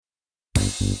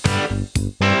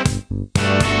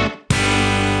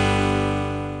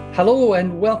Hello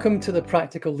and welcome to the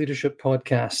Practical Leadership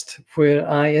Podcast, where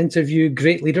I interview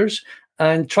great leaders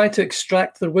and try to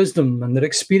extract their wisdom and their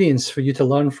experience for you to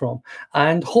learn from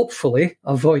and hopefully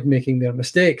avoid making their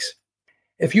mistakes.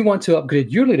 If you want to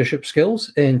upgrade your leadership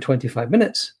skills in 25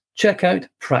 minutes, check out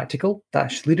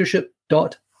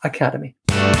practical-leadership.academy.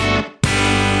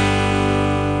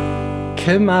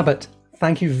 Kim Abbot,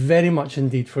 thank you very much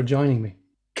indeed for joining me.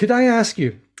 Could I ask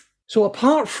you, so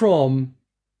apart from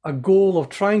a goal of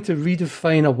trying to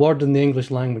redefine a word in the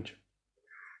English language.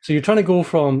 So you're trying to go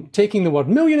from taking the word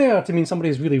millionaire to mean somebody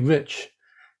who's really rich,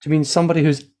 to mean somebody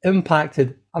who's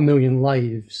impacted 1 million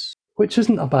lives, which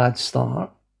isn't a bad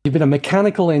start. You've been a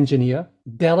mechanical engineer,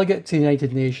 delegate to the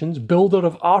United Nations, builder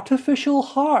of artificial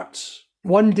hearts.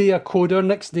 One day a coder,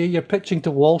 next day you're pitching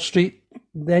to Wall Street.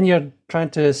 Then you're trying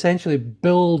to essentially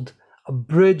build a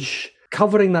bridge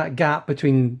covering that gap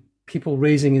between people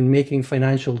raising and making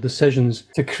financial decisions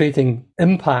to creating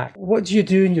impact. What do you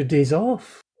do in your days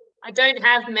off? I don't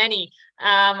have many.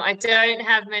 I don't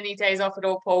have many days off at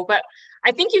all, Paul, but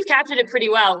I think you've captured it pretty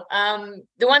well.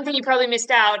 The one thing you probably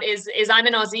missed out is I'm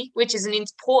an Aussie, which is an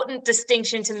important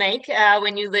distinction to make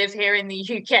when you live here in the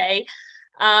UK.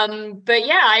 But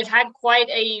yeah, I've had quite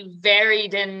a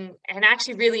varied and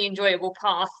actually really enjoyable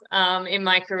path in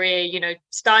my career, you know,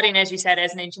 starting, as you said,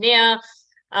 as an engineer,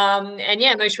 and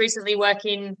yeah, most recently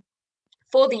working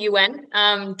for the UN,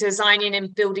 designing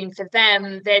and building for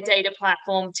them their data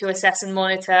platform to assess and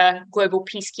monitor global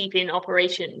peacekeeping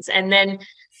operations. And then,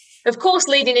 of course,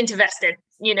 leading into Vested,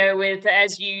 you know, with,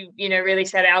 as you really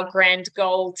said, our grand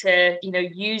goal to,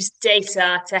 use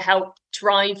data to help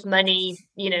drive money,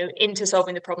 into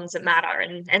solving the problems that matter.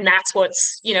 And that's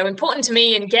what's, important to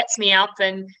me and gets me up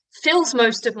and fills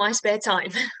most of my spare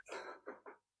time.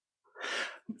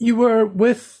 You were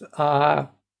with,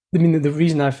 the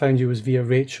reason I found you was via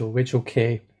Rachel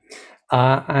Kay.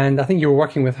 And I think you were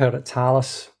working with her at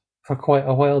Thales for quite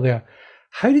a while there.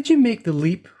 How did you make the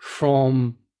leap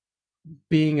from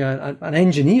being an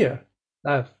engineer,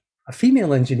 a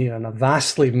female engineer in a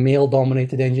vastly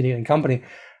male-dominated engineering company?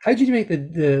 How did you make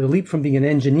the leap from being an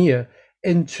engineer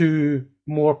into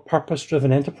more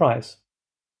purpose-driven enterprise?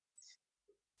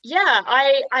 Yeah,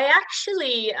 I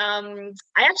actually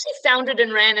founded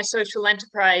and ran a social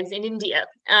enterprise in India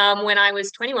when I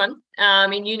was 21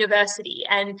 in university,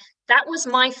 and that was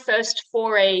my first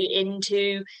foray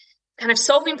into kind of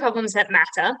solving problems that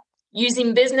matter,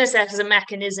 using business as a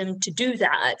mechanism to do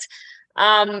that.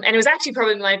 And it was actually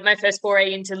probably my first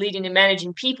foray into leading and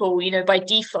managing people. By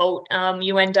default,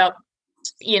 you end up,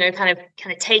 kind of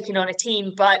taking on a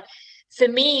team. But for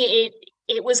me,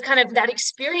 it was kind of that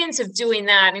experience of doing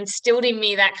that instilled in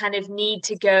me that kind of need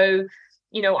to go,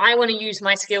 I want to use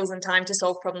my skills and time to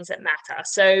solve problems that matter.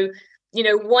 So,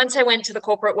 once I went to the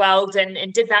corporate world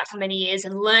and did that for many years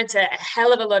and learned a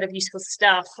hell of a lot of useful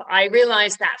stuff, I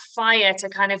realized that fire to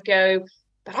kind of go,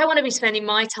 but I want to be spending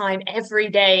my time every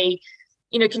day,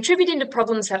 contributing to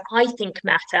problems that I think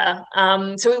matter.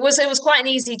 So it was quite an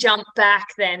easy jump back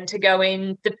then to go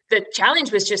in. The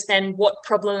challenge was just then, what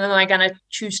problem am I going to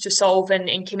choose to solve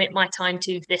and commit my time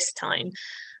to this time?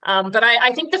 But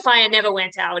I think the fire never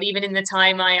went out, even in the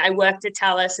time I worked at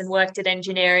Thales and worked at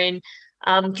engineering,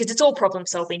 because it's all problem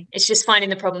solving. It's just finding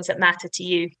the problems that matter to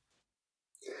you.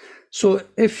 So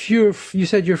if you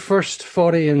said your first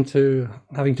foray into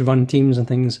having to run teams and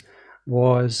things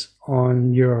was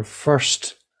on your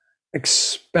first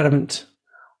experiment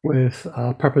with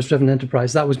purpose-driven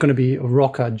enterprise, that was going to be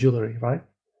Rocca Jewelry, right?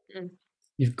 Mm.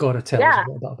 You've got to tell us a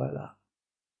little bit about that.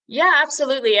 Yeah,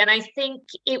 absolutely. And I think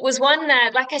it was one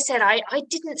that, like I said, I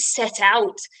didn't set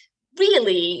out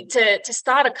really to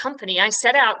start a company. I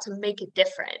set out to make a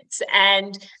difference.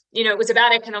 And, it was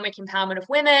about economic empowerment of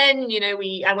women.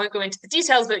 I won't go into the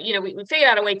details, but, we figured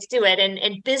out a way to do it.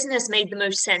 And business made the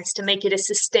most sense to make it a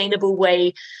sustainable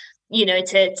way,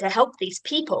 to help these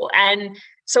people. And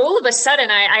so all of a sudden,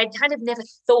 I kind of never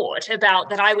thought about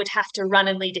that I would have to run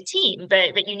and lead a team,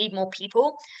 but you need more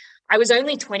people. I was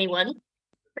only 21.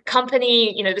 The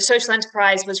company, the social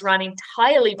enterprise was run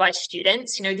entirely by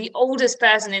students. The oldest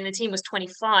person in the team was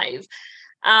 25.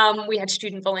 We had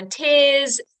student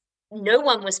volunteers. No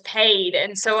one was paid.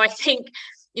 And so I think,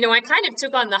 I kind of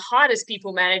took on the hardest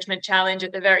people management challenge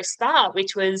at the very start,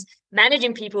 which was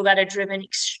managing people that are driven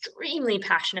extremely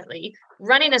passionately,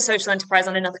 running a social enterprise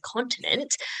on another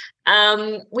continent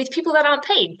with people that aren't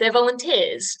paid. They're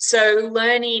volunteers. So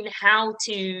learning how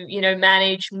to,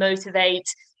 manage, motivate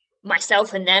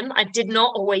myself and them. I did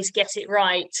not always get it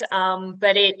right,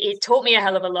 but it taught me a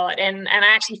hell of a lot. And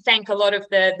I actually thank a lot of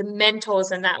the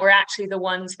mentors and that were actually the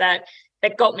ones that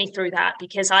that got me through that,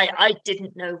 because I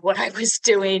didn't know what I was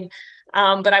doing.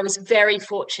 But I was very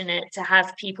fortunate to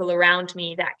have people around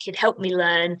me that could help me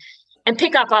learn and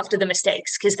pick up after the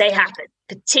mistakes, because they happen,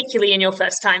 particularly in your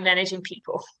first time managing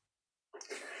people.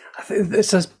 I think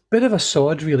it's a bit of a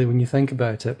sod, really, when you think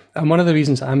about it. And one of the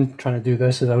reasons I'm trying to do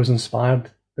this is I was inspired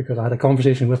because I had a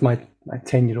conversation with my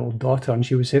 10-year-old daughter, and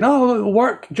she was saying, oh,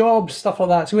 work, jobs, stuff like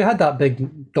that. So we had that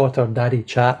big daughter-daddy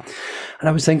chat. And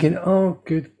I was thinking, oh,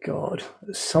 good God,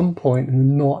 at some point in the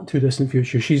not too distant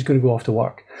future, she's going to go off to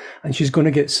work and she's going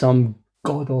to get some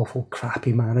god-awful,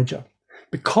 crappy manager.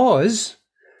 Because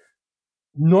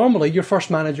normally your first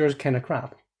manager is kind of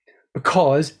crap,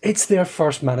 because it's their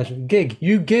first management gig.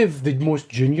 You give the most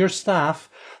junior staff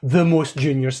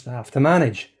to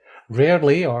manage.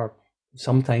 Rarely, or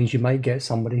sometimes, you might get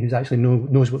somebody who's actually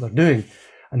knows what they're doing,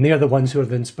 and they're the ones who are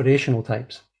the inspirational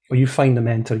types, or you find a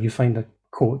mentor, you find a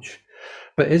coach.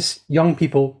 But as young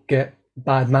people get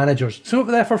bad managers, so it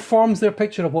therefore forms their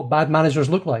picture of what bad managers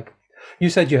look like. You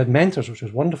said you had mentors, which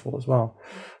was wonderful as well.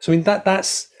 So I mean,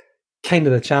 that's kind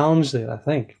of the challenge there, I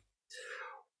think.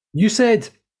 You said,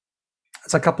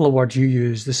 it's a couple of words you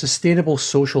use, the sustainable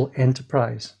social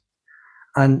enterprise.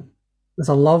 And there's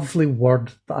a lovely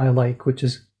word that I like, which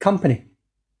is company.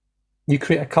 You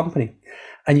create a company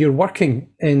and you're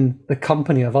working in the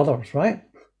company of others, right?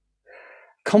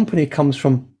 Company comes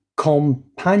from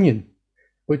companion,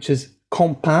 which is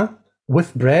compain,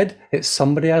 with bread. It's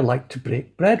somebody I like to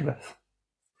break bread with.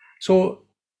 So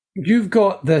you've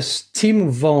got this team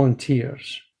of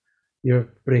volunteers. You're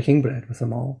breaking bread with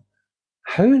them all.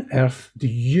 How on earth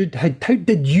how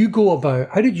did you go about,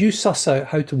 how did you suss out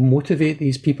how to motivate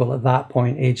these people at that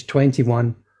point, age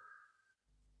 21?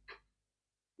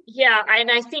 Yeah,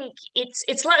 and I think it's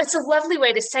a lovely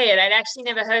way to say it. I'd actually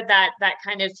never heard that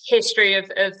kind of history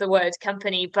of the word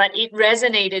company, but it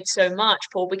resonated so much,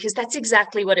 Paul, because that's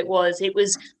exactly what it was. It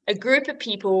was a group of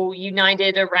people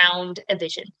united around a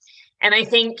vision. And I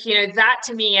think, that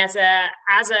to me as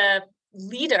a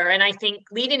leader, and I think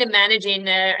leading and managing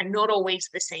are not always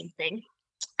the same thing.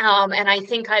 And I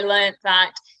think I learned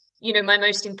that, my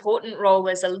most important role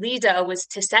as a leader was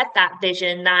to set that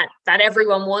vision that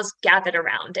everyone was gathered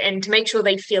around, and to make sure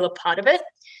they feel a part of it.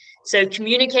 So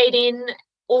communicating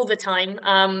all the time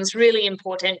is really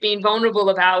important. Being vulnerable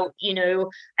about,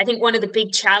 I think one of the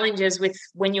big challenges with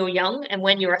when you're young and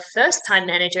when you're a first-time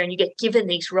manager and you get given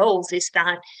these roles is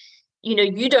that,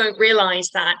 you don't realize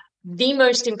that the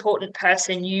most important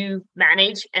person you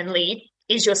manage and lead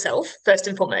is yourself, first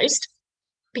and foremost,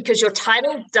 because your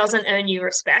title doesn't earn you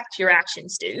respect, your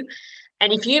actions do.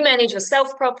 And if you manage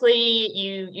yourself properly,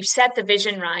 you set the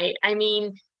vision right, I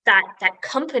mean, that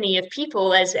company of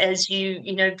people, as you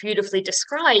beautifully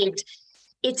described,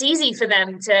 it's easy for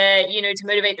them to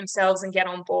motivate themselves and get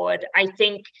on board. I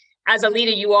think as a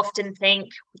leader, you often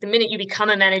think the minute you become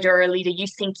a manager or a leader, you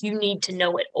think you need to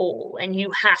know it all and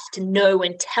you have to know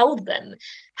and tell them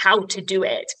how to do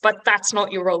it. But that's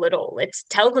not your role at all. It's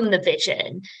tell them the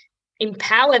vision,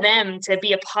 empower them to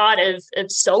be a part of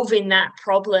solving that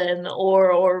problem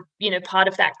or part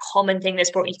of that common thing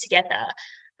that's brought you together.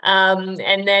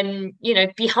 And then,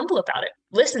 be humble about it,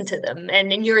 listen to them.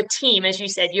 And then you're a team, as you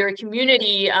said, you're a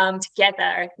community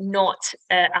together, not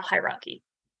a hierarchy.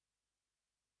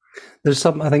 There's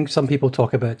I think some people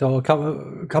talk about,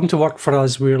 come to work for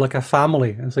us, we're like a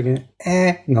family. And it's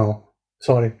like, no,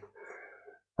 sorry.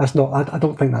 That's not, I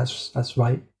don't think that's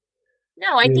right.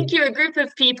 No, I think you're a group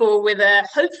of people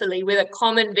hopefully with a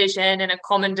common vision and a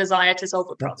common desire to solve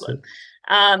a problem,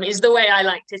 is the way I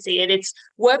like to see it. It's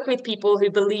work with people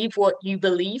who believe what you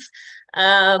believe.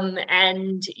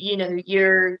 And,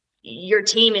 your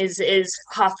team is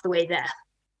half the way there.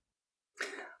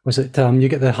 Was it, you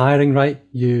get the hiring right,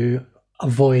 you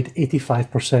avoid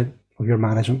 85% of your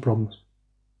management problems?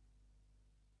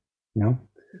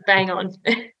 Bang on.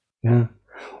 Yeah.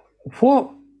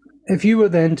 What, if you were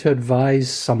then to advise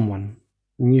someone,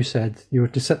 and you said you were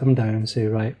to sit them down and say,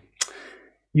 right,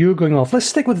 you're going off, let's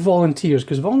stick with volunteers,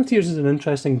 because volunteers is an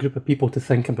interesting group of people to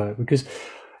think about, because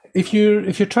if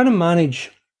you're trying to manage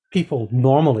people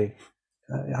normally,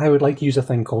 I would like to use a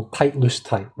thing called tight, loose,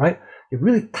 tight, right? You're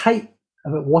really tight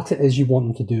about what it is you want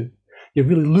them to do. You're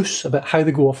really loose about how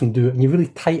they go off and do it, and you're really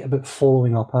tight about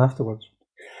following up afterwards.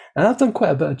 And I've done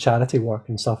quite a bit of charity work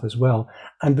and stuff as well.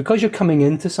 And because you're coming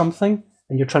into something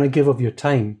and you're trying to give of your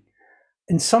time,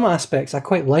 in some aspects, I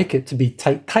quite like it to be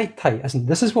tight, as in,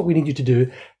 this is what we need you to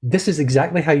do. This is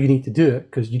exactly how you need to do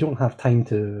it, because you don't have time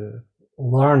to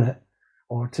learn it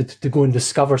or to go and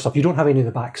discover stuff. You don't have any of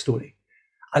the backstory.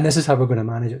 And this is how we're going to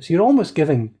manage it. So you're almost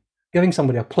giving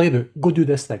somebody a playbook, go do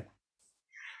this thing.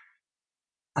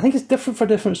 I think it's different for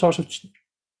different sorts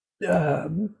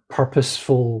of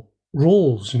purposeful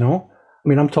roles, you know? I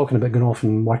mean, I'm talking about going off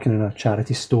and working in a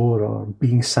charity store or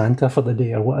being Santa for the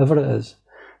day or whatever it is.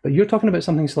 But you're talking about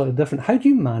something slightly different. How do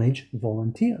you manage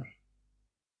volunteers?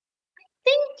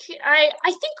 I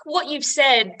think what you've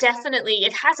said, definitely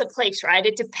it has a place, right?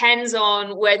 It depends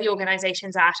on where the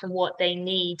organization's at and what they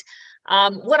need.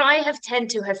 What I have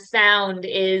tend to have found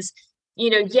is,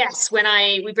 yes, when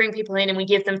we bring people in and we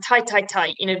give them tight,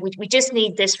 we just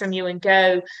need this from you and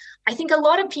go. I think a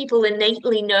lot of people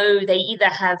innately know they either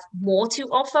have more to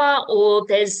offer, or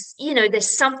there's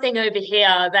something over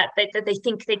here that they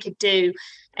think they could do.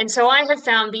 And so I have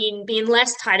found being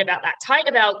less tight about that, tight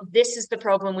about this is the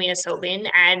problem we are solving,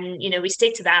 and we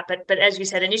stick to that. But as you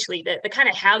said initially, the kind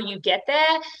of how you get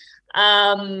there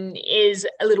is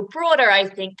a little broader. I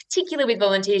think, particularly with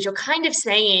volunteers, you're kind of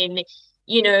saying,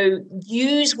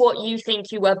 use what you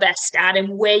think you are best at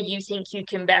and where you think you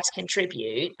can best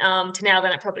contribute to now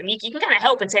that problem. You can kind of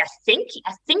help and say, I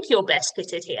think you're best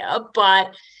fitted here,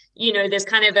 but there's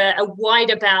kind of a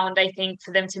wider bound, I think,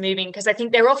 for them to move in, because I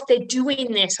think they're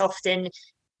doing this often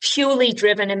purely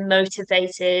driven and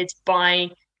motivated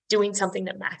by doing something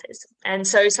that matters. And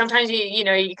so sometimes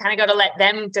you kind of got to let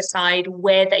them decide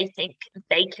where they think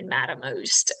they can matter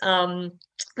most.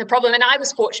 The problem, and I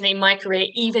was fortunate in my career,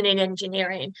 even in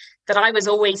engineering, that I was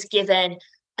always given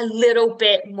a little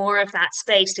bit more of that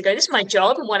space to go, this is my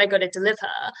job and what I got to deliver.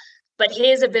 But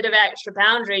here's a bit of extra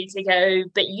boundary to go,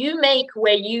 but you make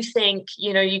where you think,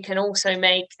 you can also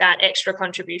make that extra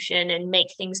contribution and make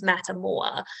things matter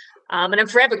more. And I'm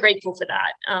forever grateful for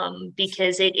that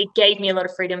because it gave me a lot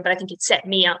of freedom, but I think it set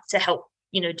me up to help,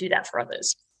 do that for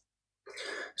others.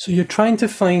 So you're trying to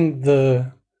find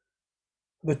the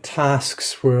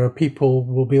tasks where people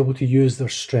will be able to use their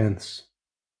strengths,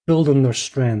 build on their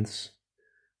strengths.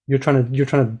 You're trying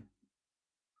to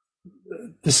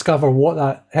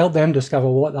help them discover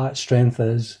what that strength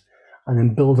is, and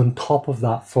then build on top of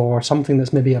that for something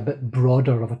that's maybe a bit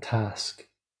broader of a task.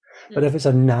 But if it's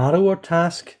a narrower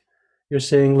task, you're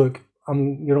saying, look,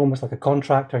 you're almost like a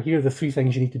contractor. Here are the 3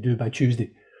 things you need to do by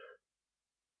Tuesday.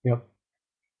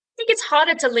 I think it's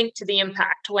harder to link to the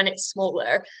impact when it's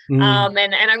smaller. And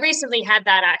I recently had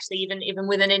that actually, even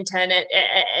with an intern at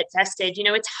Tested.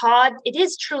 It's hard. It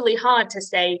is truly hard to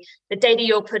say the data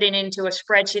you're putting into a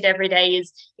spreadsheet every day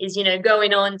is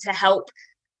going on to help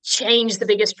change the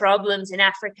biggest problems in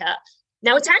Africa.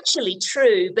 Now, it's actually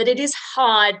true, but it is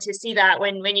hard to see that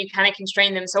when you kind of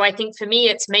constrain them. So I think for me,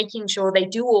 it's making sure they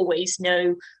do always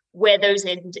know where those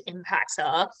end impacts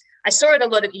are. I saw it a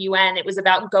lot at the UN. It was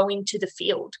about going to the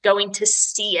field, going to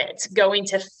see it, going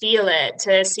to feel it,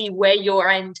 to see where your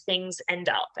end things end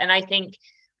up. And I think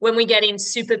when we get in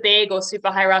super big or super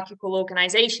hierarchical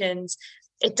organizations,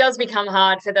 it does become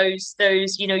hard for those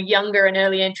younger and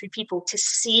early entry people to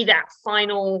see that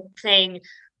final thing.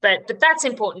 But that's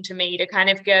important to me to kind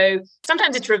of go,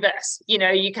 sometimes it's reverse.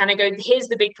 You kind of go, here's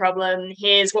the big problem.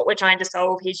 Here's what we're trying to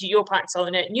solve. Here's your part in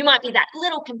solving it. And you might be that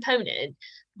little component,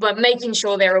 but making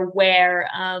sure they're aware,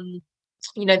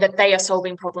 that they are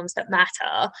solving problems that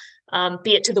matter,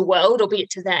 be it to the world or be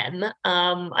it to them,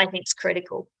 I think is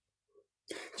critical.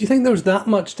 Do you think there's that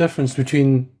much difference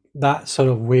between that sort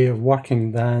of way of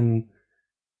working than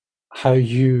how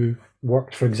you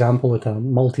worked, for example, at a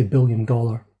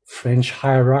multi-billion-dollar French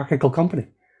hierarchical company?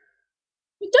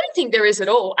 I don't think there is at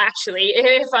all, actually,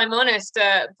 if I'm honest,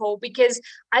 Paul, because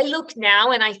I look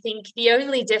now and I think the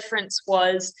only difference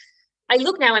was I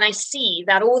look now and I see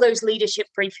that all those leadership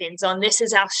briefings on this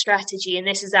is our strategy and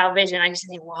this is our vision, I just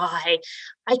think, why?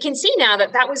 I can see now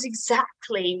that was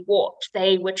exactly what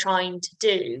they were trying to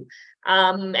do.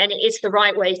 And it's the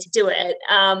right way to do it.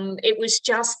 It was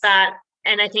just that,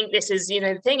 and I think this is,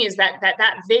 the thing is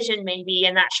that vision maybe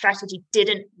and that strategy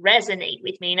didn't resonate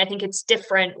with me. And I think it's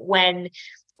different when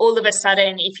all of a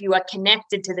sudden, if you are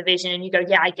connected to the vision and you go,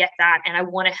 yeah, I get that, and I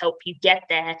want to help you get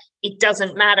there, it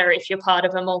doesn't matter if you're part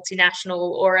of a multinational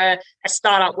or a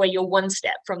startup where you're one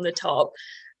step from the top.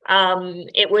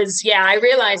 It was, I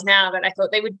realize now that I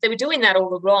thought they were doing that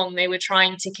all wrong. They were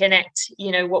trying to connect,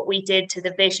 what we did to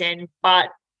the vision, but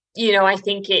I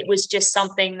think it was just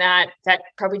something that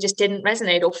probably just didn't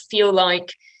resonate or feel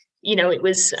like, it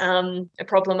was a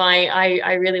problem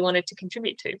I really wanted to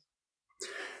contribute to.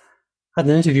 I had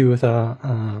an interview with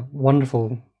a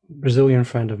wonderful Brazilian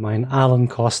friend of mine, Alan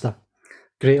Costa,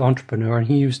 great entrepreneur, and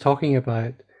he was talking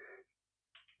about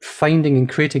finding and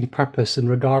creating purpose, and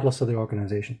regardless of the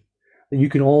organization, that you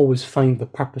can always find the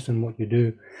purpose in what you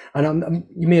do. And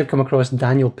you may have come across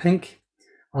Daniel Pink.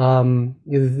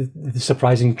 The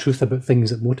surprising truth about things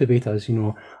that motivate us,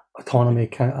 autonomy,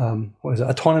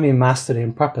 autonomy, mastery,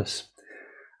 and purpose.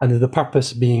 And the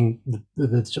purpose being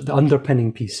the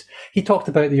underpinning piece. He talked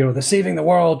about the saving the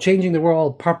world, changing the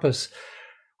world purpose,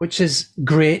 which is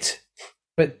great,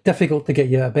 but difficult to get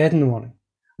you out of bed in the morning.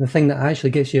 And the thing that actually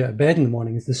gets you out of bed in the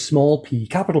morning is the small p,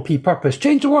 capital P purpose,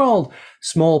 change the world.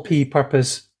 Small p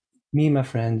purpose, me and my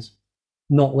friends,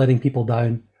 not letting people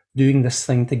down, doing this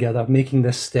thing together, making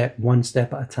this step one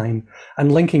step at a time,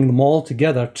 and linking them all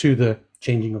together to the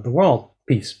changing of the world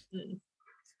piece.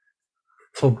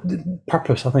 So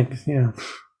purpose, I think, yeah.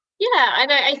 Yeah,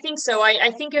 and I think so.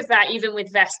 I think of that even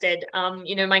with Vested.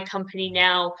 My company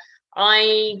now,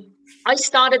 I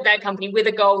started that company with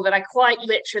a goal that I quite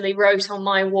literally wrote on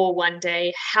my wall one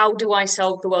day. How do I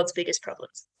solve the world's biggest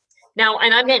problems? Now,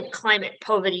 and I meant climate,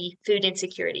 poverty, food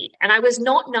insecurity. And I was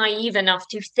not naive enough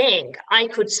to think I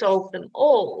could solve them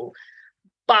all.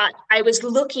 But I was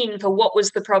looking for what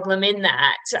was the problem in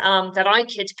that that I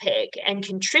could pick and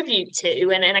contribute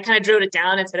to. And I kind of drilled it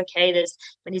down and said, okay, it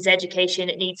needs education,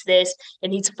 it needs this, it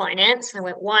needs finance. And I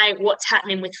went, why? What's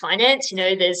happening with finance?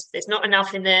 There's not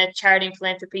enough in the charity and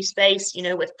philanthropy space,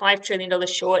 we're $5 trillion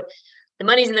short. The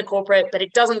money's in the corporate, but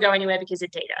it doesn't go anywhere because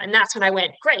of data. And that's when I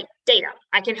went, great, data.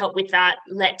 I can help with that.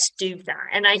 Let's do that.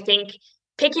 And I think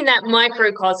picking that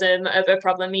microcosm of a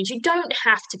problem means you don't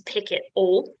have to pick it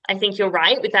all. I think you're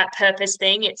right with that purpose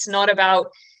thing. It's not about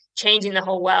changing the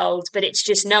whole world, but it's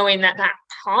just knowing that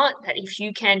part, that if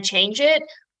you can change it,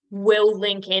 will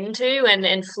link into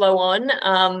and flow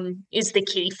on, is the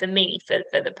key for me for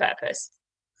the purpose.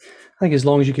 I think as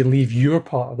long as you can leave your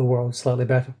part of the world slightly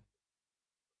better.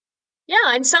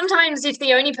 Yeah, and sometimes if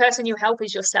the only person you help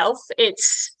is yourself,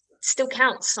 it's still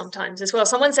counts sometimes as well.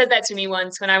 Someone said that to me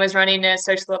once when I was running a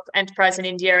social enterprise in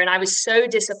India, and I was so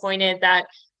disappointed that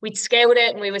we'd scaled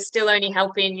it and we were still only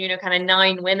helping, kind of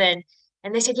 9 women.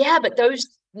 And they said, yeah, but those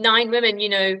 9 women,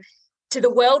 to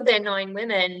the world, they're 9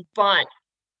 women, but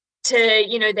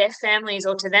to, their families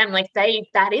or to them,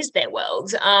 that is their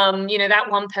world. That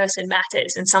one person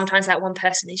matters. And sometimes that one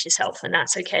person is yourself, and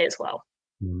that's okay as well.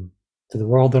 To the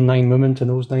world, they're 9 women. To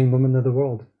those 9 women, they're the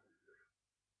world.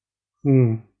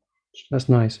 That's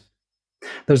nice.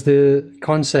 There's the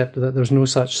concept that there's no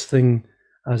such thing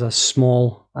as a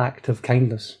small act of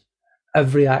kindness.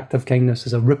 Every act of kindness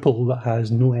is a ripple that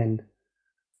has no end.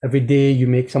 Every day you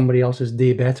make somebody else's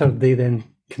day better, they then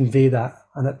convey that,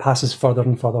 and it passes further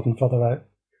and further and further out.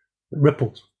 It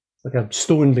ripples, like a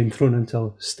stone being thrown into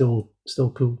a still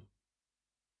pool.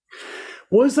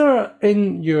 Was there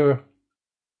in your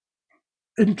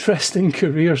interesting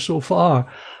career so far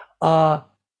an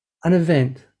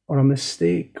event or a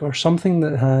mistake or something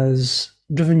that has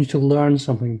driven you to learn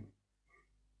something?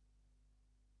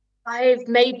 I've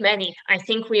made many. I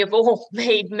think we have all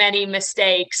made many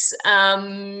mistakes.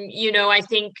 I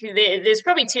think there's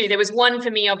probably 2. There was one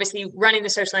for me, obviously, running the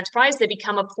social enterprise. There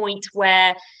become a point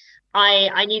where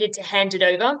I needed to hand it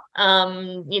over,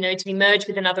 to be merged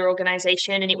with another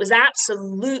organization. And it was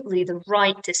absolutely the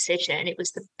right decision. It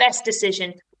was the best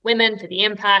decision for women, for the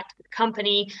impact, for the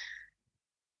company.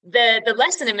 The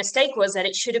lesson and mistake was that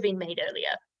it should have been made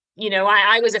earlier.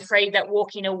 I was afraid that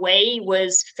walking away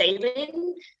was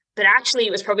failing, but actually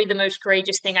it was probably the most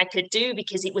courageous thing I could do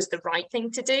because it was the right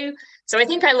thing to do. So I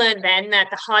think I learned then that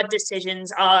the hard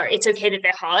decisions it's okay that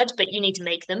they're hard, but you need to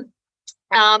make them.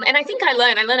 And I think I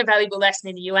learned a valuable lesson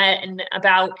in the UN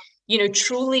about,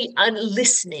 truly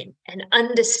listening and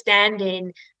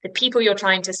understanding the people you're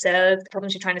trying to serve, the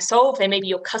problems you're trying to solve. They may be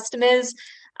your customers.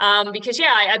 Because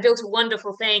I built a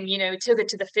wonderful thing, took it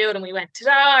to the field and we went,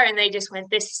 ta-da, and they just went,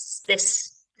 this,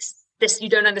 you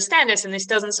don't understand us and this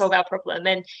doesn't solve our problem.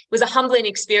 And it was a humbling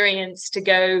experience to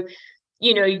go,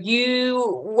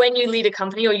 when you lead a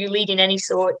company or you lead in any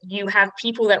sort, you have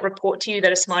people that report to you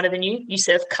that are smarter than you. You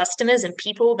serve customers and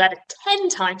people that are 10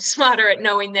 times smarter at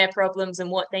knowing their problems and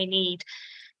what they need.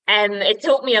 And it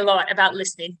taught me a lot about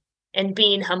listening and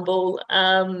being humble,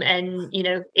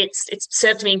 it's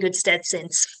served me in good stead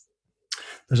since.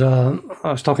 I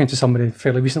was talking to somebody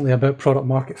fairly recently about product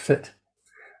market fit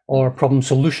or problem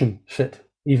solution fit.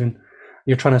 Even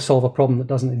you're trying to solve a problem that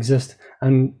doesn't exist,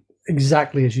 and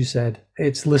exactly as you said,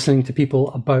 it's listening to people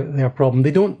about their problem.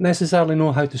 They don't necessarily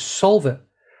know how to solve it,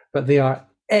 but they are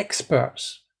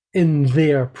experts in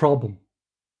their problem,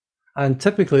 and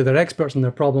typically they're experts in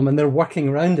their problem and they're working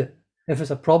around it. If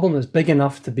it's a problem that's big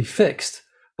enough to be fixed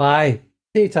by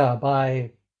data,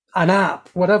 by an app,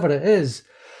 whatever it is,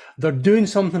 they're doing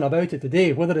something about it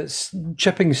today, whether it's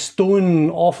chipping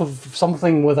stone off of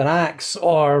something with an axe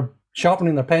or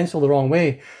sharpening their pencil the wrong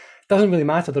way. Doesn't really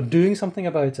matter. They're doing something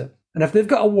about it. And if they've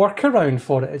got a workaround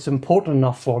for it, it's important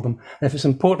enough for them. And if it's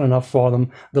important enough for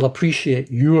them, they'll appreciate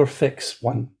your fix,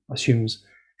 one assumes,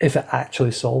 if it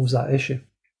actually solves that issue.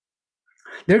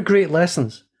 They're great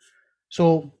lessons.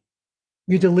 So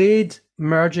you delayed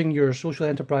merging your social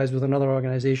enterprise with another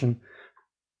organization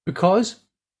because?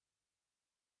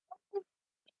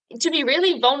 To be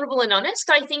really vulnerable and honest,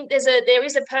 I think there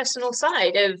is a personal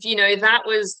side of,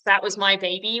 that was my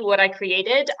baby, what I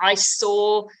created. I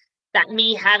saw that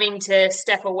me having to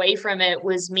step away from it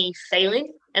was me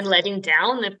failing and letting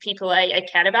down the people I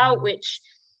cared about, which,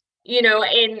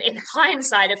 in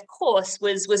hindsight, of course,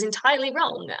 was entirely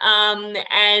wrong.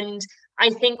 And I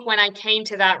think when I came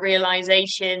to that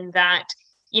realization that,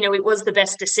 it was the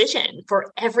best decision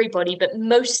for everybody, but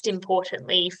most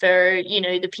importantly for,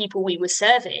 the people we were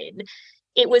serving,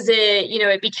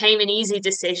 it became an easy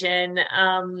decision.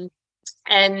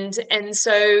 And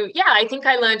so, yeah, I think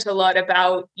I learned a lot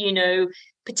about,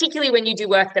 particularly when you do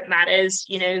work that matters,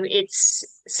 it's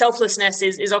selflessness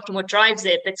is often what drives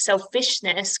it, but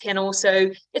selfishness can also,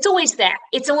 it's always there.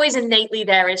 It's always innately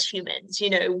there as humans.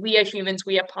 We are humans,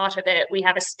 we are part of it, we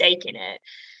have a stake in it.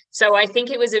 So I think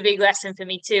it was a big lesson for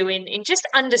me too, in just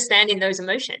understanding those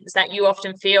emotions that you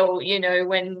often feel,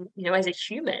 when, as a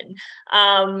human,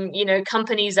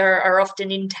 companies are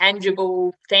often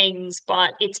intangible things,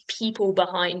 but it's people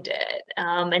behind it.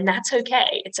 And that's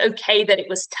okay. It's okay that it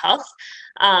was tough,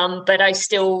 but I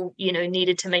still,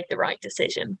 needed to make the right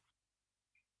decision.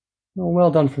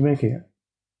 Well done for making it.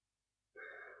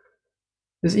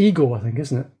 It's ego, I think,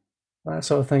 isn't it? That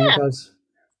sort of thing it does.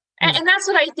 And that's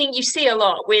what I think you see a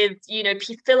lot with,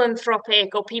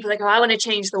 philanthropic or people like, oh, I want to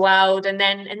change the world. And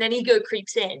then ego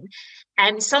creeps in.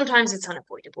 And sometimes it's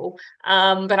unavoidable.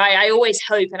 But I always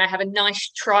hope, and I have a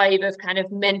nice tribe of kind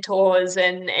of mentors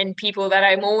and people that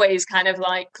I'm always kind of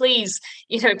like, please,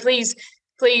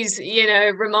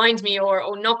 remind me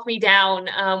or knock me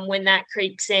down when that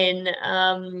creeps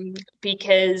in,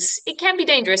 because it can be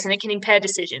dangerous and it can impair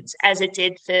decisions, as it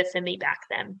did for me back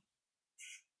then.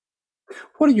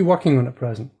 What are you working on at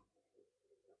present?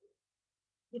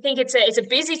 I think it's a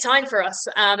busy time for us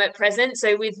at present.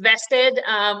 So we've vested.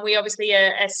 We obviously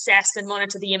assess and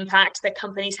monitor the impact that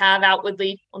companies have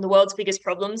outwardly on the world's biggest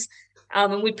problems.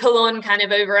 And we pull on kind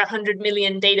of over 100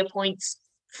 million data points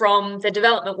from the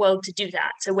development world to do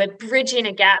that. So we're bridging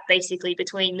a gap basically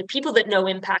between the people that know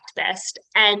impact best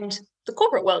and the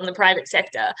corporate world and the private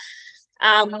sector.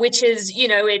 Which is,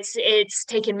 it's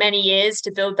taken many years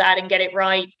to build that and get it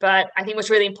right. But I think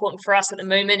what's really important for us at the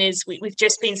moment is we've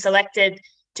just been selected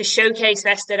to showcase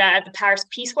Vested at the Paris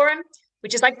Peace Forum,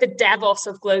 which is like the Davos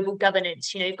of global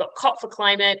governance. You've got COP for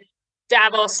climate,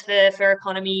 Davos for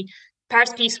economy,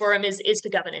 Paris Peace Forum is for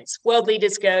governance. World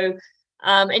leaders go.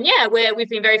 And yeah, we've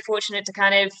been very fortunate to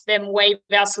kind of them wave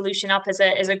our solution up as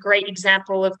a great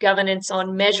example of governance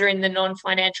on measuring the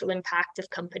non-financial impact of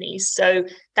companies. So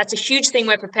that's a huge thing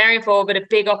we're preparing for, but a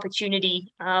big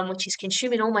opportunity, which is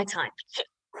consuming all my time.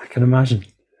 I can imagine.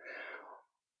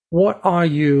 What are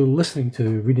you listening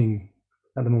to, reading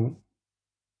at the moment?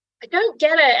 I don't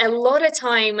get a lot of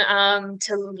time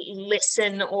to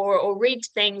listen or read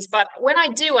things, but when I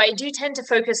do tend to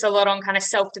focus a lot on kind of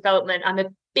self-development. I'm a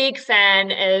big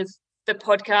fan of the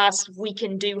podcast We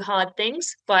Can Do Hard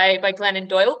Things by Glennon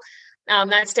Doyle.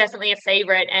 That's definitely a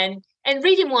favorite. And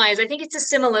reading wise, I think it's a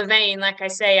similar vein. Like I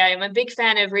say, I'm a big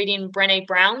fan of reading Brené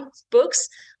Brown's books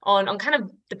on kind of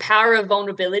the power of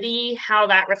vulnerability, how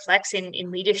that reflects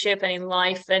in leadership and in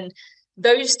life. And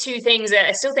those two things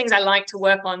are still things I like to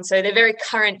work on. So they're very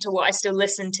current to what I still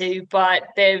listen to, but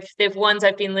they've ones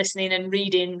I've been listening and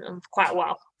reading for quite a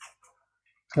while.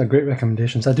 Great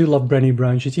recommendations. I do love Brené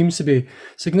Brown. She seems to be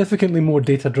significantly more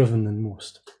data-driven than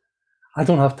most. I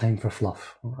don't have time for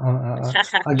fluff. I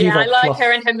like fluff.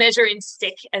 her and her measuring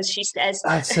stick, as she says.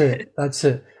 That's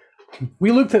it.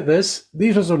 We looked at this.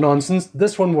 These are nonsense.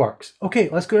 This one works. Okay,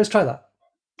 let's try that.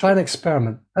 Try an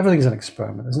experiment. Everything's an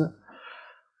experiment, isn't it?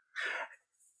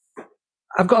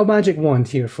 I've got a magic wand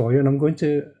here for you, and I'm going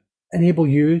to enable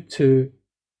you to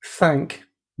thank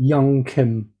young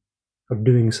Kim for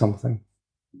doing something.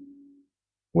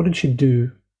 What did she do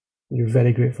that you're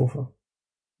very grateful for?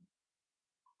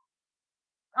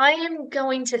 I am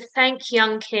going to thank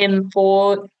young Kim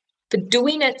for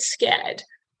doing it scared.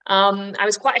 I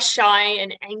was quite a shy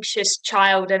and anxious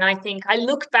child, and I think I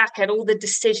look back at all the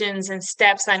decisions and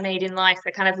steps I made in life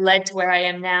that kind of led to where I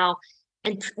am now,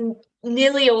 and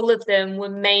nearly all of them were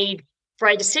made for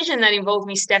a decision that involved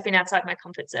me stepping outside my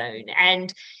comfort zone.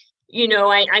 And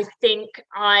I think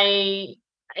I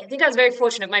was very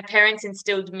fortunate. My parents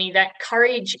instilled in me that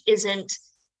courage isn't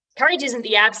courage isn't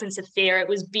the absence of fear. It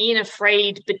was being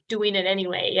afraid, but doing it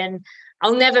anyway. And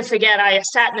I'll never forget, I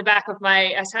sat in the back of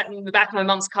my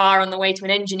mom's car on the way to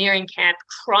an engineering camp,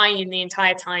 crying the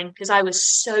entire time because I was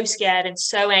so scared and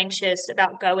so anxious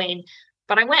about going.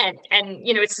 But I went, and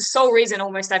it's the sole reason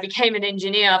almost I became an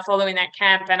engineer following that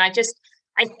camp. And I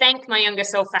thank my younger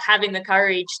self for having the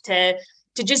courage to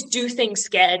just do things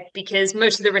scared, because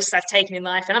most of the risks I've taken in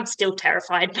life, and I'm still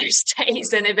terrified most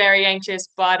days and very anxious,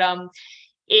 but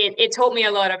it taught me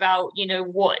a lot about,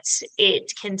 what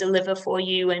it can deliver for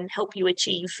you and help you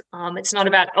achieve. It's not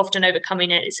about often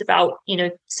overcoming it. It's about,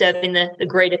 serving the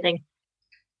greater thing.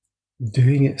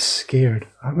 Doing it scared.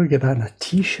 I'm going to get that in a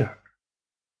t-shirt.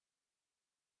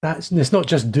 It's not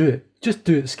just do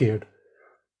it scared.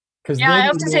 Yeah, I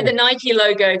often say the Nike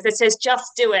logo that says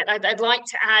 "just do it." I'd like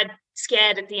to add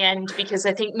 "scared" at the end, because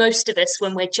I think most of us,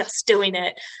 when we're just doing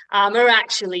it, are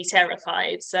actually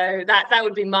terrified. So that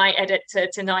would be my edit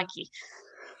to Nike.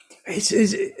 It's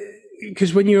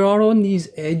because when you are on these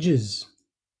edges,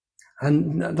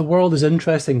 and the world is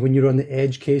interesting when you're on the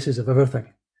edge cases of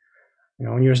everything.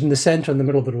 When you're in the centre, in the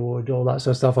middle of the road, all that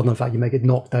sort of stuff. And in fact, you might get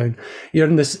knocked down. You're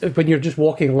in this when you're just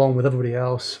walking along with everybody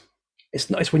else.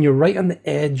 It's when you're right on the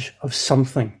edge of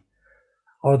something,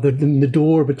 or the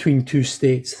door between two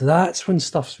states. That's when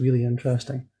stuff's really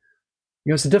interesting.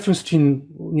 It's the difference between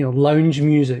lounge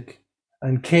music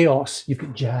and chaos. You've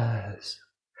got jazz.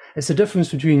 It's the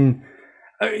difference between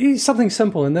something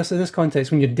simple in this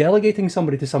context. When you're delegating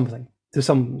somebody to somebody,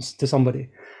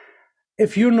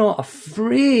 if you're not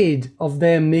afraid of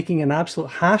them making an absolute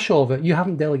hash of it, you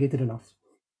haven't delegated enough.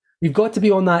 You've got to be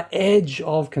on that edge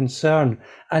of concern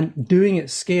and doing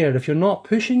it scared. If you're not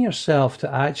pushing yourself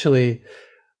to actually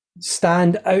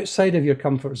stand outside of your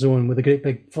comfort zone with a great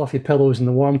big fluffy pillows and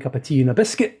a warm cup of tea and a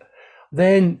biscuit,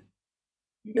 then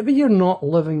maybe you're not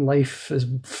living life as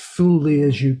fully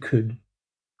as you could.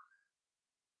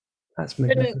 That's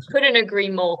magnificent. Couldn't agree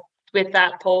more with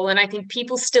that, Paul. And I think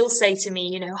people still say to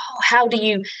me, how do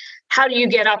you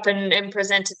get up and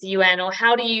present at the UN, or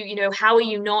how are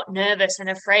you not nervous and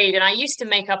afraid? And I used to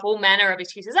make up all manner of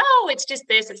excuses. Oh, it's just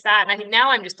this, it's that. And I think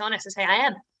now I'm just honest to say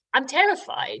I'm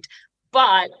terrified.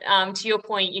 But to your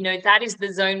point, that is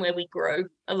the zone where we grow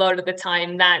a lot of the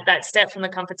time, that step from the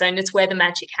comfort zone. It's where the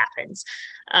magic happens.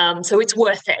 So it's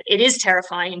worth it. It is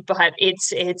terrifying, but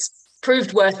it's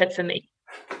proved worth it for me.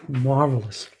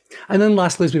 Marvelous. And then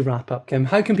lastly, as we wrap up, Kim,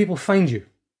 how can people find you?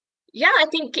 Yeah, I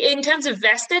think in terms of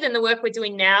Vested and the work we're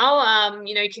doing now,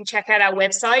 you can check out our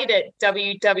website at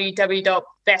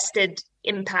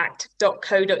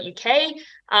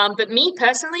www.vestedimpact.co.uk. But me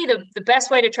personally, the best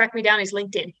way to track me down is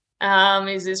LinkedIn.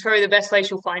 Is probably the best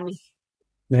place you'll find me.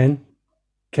 Then,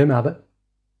 Kim Abbot,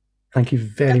 thank you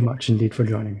very much indeed for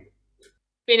joining me. It's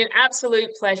been an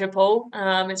absolute pleasure, Paul.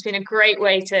 It's been a great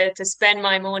way to spend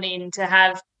my morning, to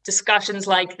have discussions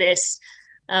like this,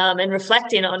 and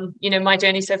reflecting on, my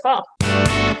journey so far.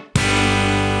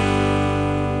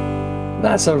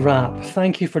 That's a wrap.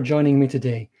 Thank you for joining me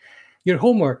today. Your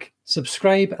homework: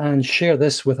 subscribe and share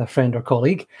this with a friend or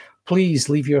colleague. Please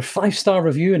leave your 5-star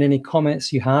review and any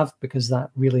comments you have, because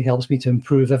that really helps me to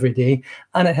improve every day,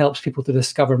 and it helps people to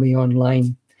discover me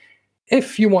online.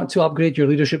 If you want to upgrade your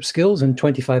leadership skills in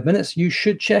 25 minutes, you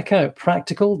should check out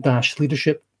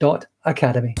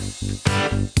practical-leadership.academy.